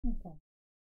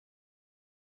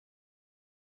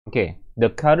Okay, the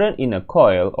current in a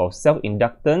coil of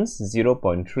self-inductance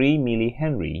 0.3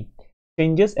 millihenry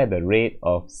changes at the rate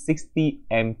of 60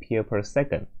 ampere per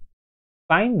second.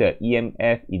 Find the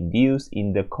EMF induced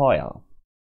in the coil.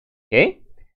 Okay,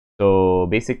 so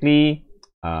basically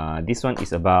this one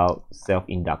is about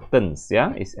self-inductance.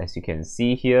 Yeah, it's, as you can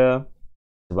see here,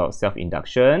 it's about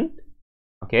self-induction.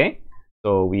 Okay,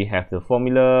 so we have the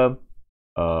formula,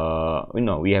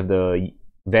 we have the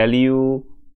value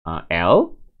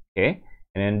L. Okay,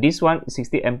 and then this one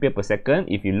 60 ampere per second.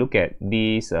 If you look at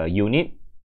this unit,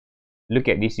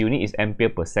 is ampere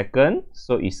per second,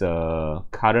 so it's a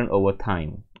current over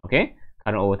time. Okay,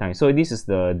 current over time. So this is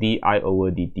the di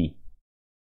over dt.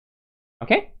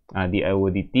 Okay, di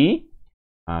over dt,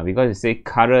 because it say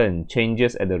current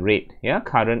changes at the rate. Yeah,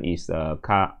 current is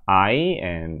I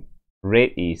and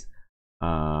rate is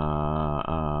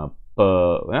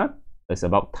it's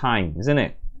about time, isn't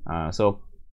it? So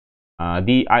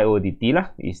di over dt lah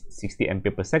is 60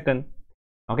 ampere per second.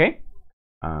 Okay,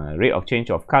 rate of change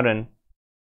of current.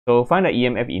 So find the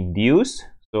EMF induced.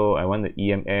 So I want the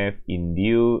EMF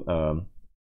induced.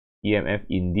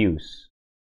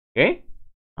 Okay,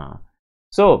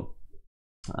 so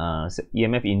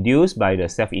EMF induced by the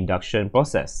self-induction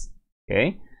process.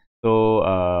 Okay, so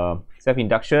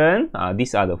self-induction,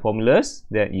 these are the formulas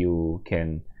that you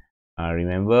can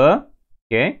remember.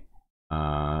 Okay,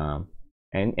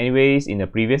 and anyways, in the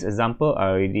previous example, I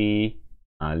already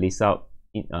list out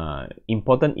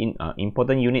important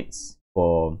units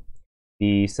for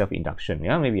the self-induction.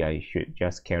 Yeah, maybe I should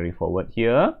just carry forward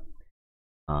here.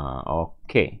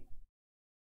 Okay,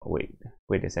 wait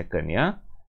a second. Yeah,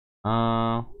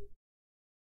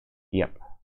 yep.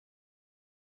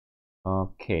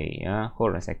 Okay,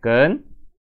 hold on a second.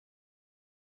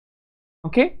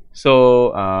 Okay,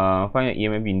 so find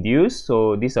EMF induced.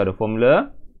 So these are the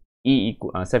formula. E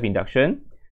equal self-induction,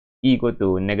 E equal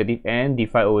to negative N d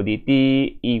phi over dt,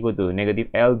 E equal to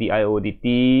negative L di over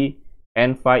dt,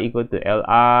 N phi equal to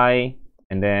Li,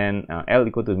 and then L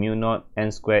equal to mu naught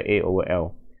N square A over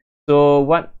L. So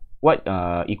what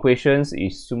equations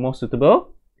is more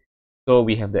suitable? So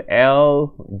we have the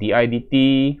L di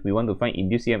dt. We want to find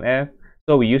induced EMF,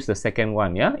 so we use the second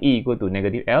one. Yeah, E equal to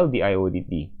negative L di over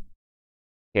dt.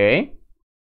 Okay,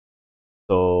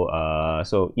 so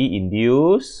so E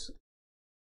induced.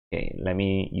 Okay, let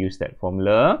me use that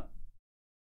formula.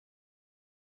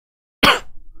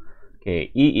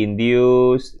 Okay, E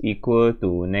induced equal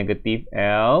to negative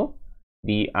L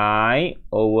di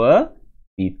over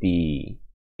dt.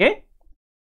 Okay,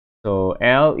 so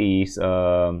L is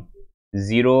 0.3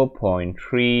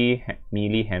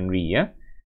 millihenry. Yeah,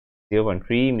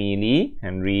 0.3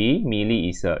 millihenry. Milli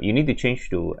is you need to change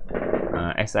to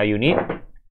SI unit.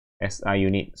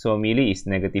 So milli is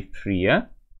negative 3. Yeah,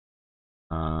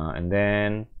 and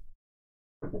then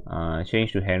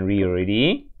change to Henry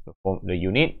already, the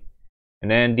unit,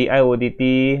 and then di over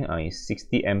dt is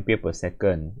 60 ampere per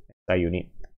second SI unit.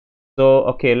 So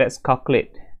okay, let's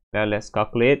calculate.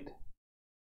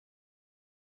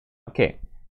 Okay,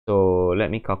 so let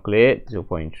me calculate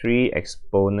 0.3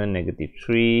 exponent negative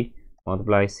 3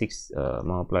 multiply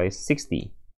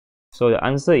 60. So the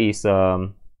answer is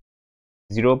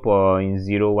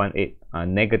 0.018,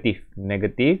 negative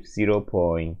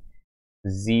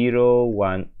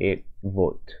 0.018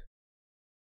 volt.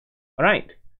 All right.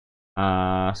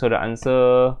 So the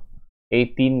answer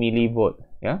 18 millivolt.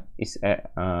 Yeah, is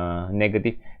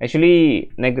negative.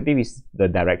 Actually, negative is the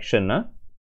direction.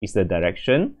 Is the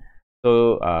direction.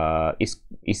 So it's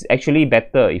actually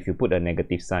better if you put a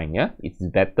negative sign. Yeah, it's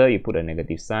better you put a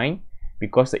negative sign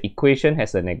because the equation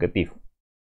has a negative.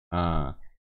 Yeah,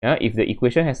 if the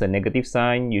equation has a negative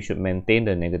sign, you should maintain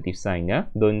the negative sign. Yeah,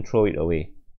 don't throw it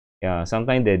away. Yeah,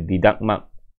 sometimes they deduct mark.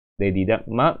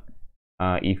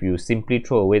 If you simply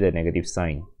throw away the negative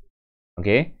sign.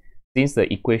 Okay, since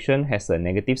the equation has a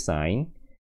negative sign,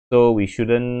 so we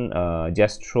shouldn't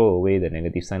just throw away the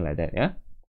negative sign like that. Yeah,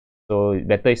 so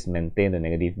better is maintain the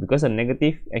negative, because the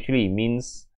negative actually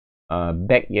means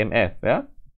back EMF. Yeah,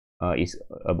 is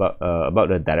about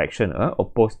the direction,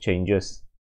 opposed changes.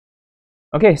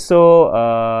 Okay, so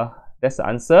that's the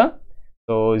answer.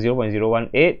 So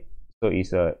 0.018, so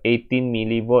it's 18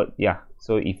 millivolt. Yeah,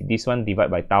 so if this one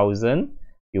divide by 1000,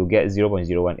 you get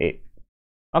 0.018.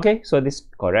 Okay, so this is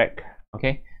correct.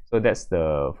 Okay, so that's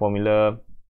the formula.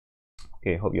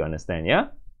 Okay, hope you understand. Yeah,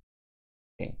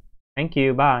 okay, thank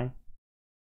you, bye.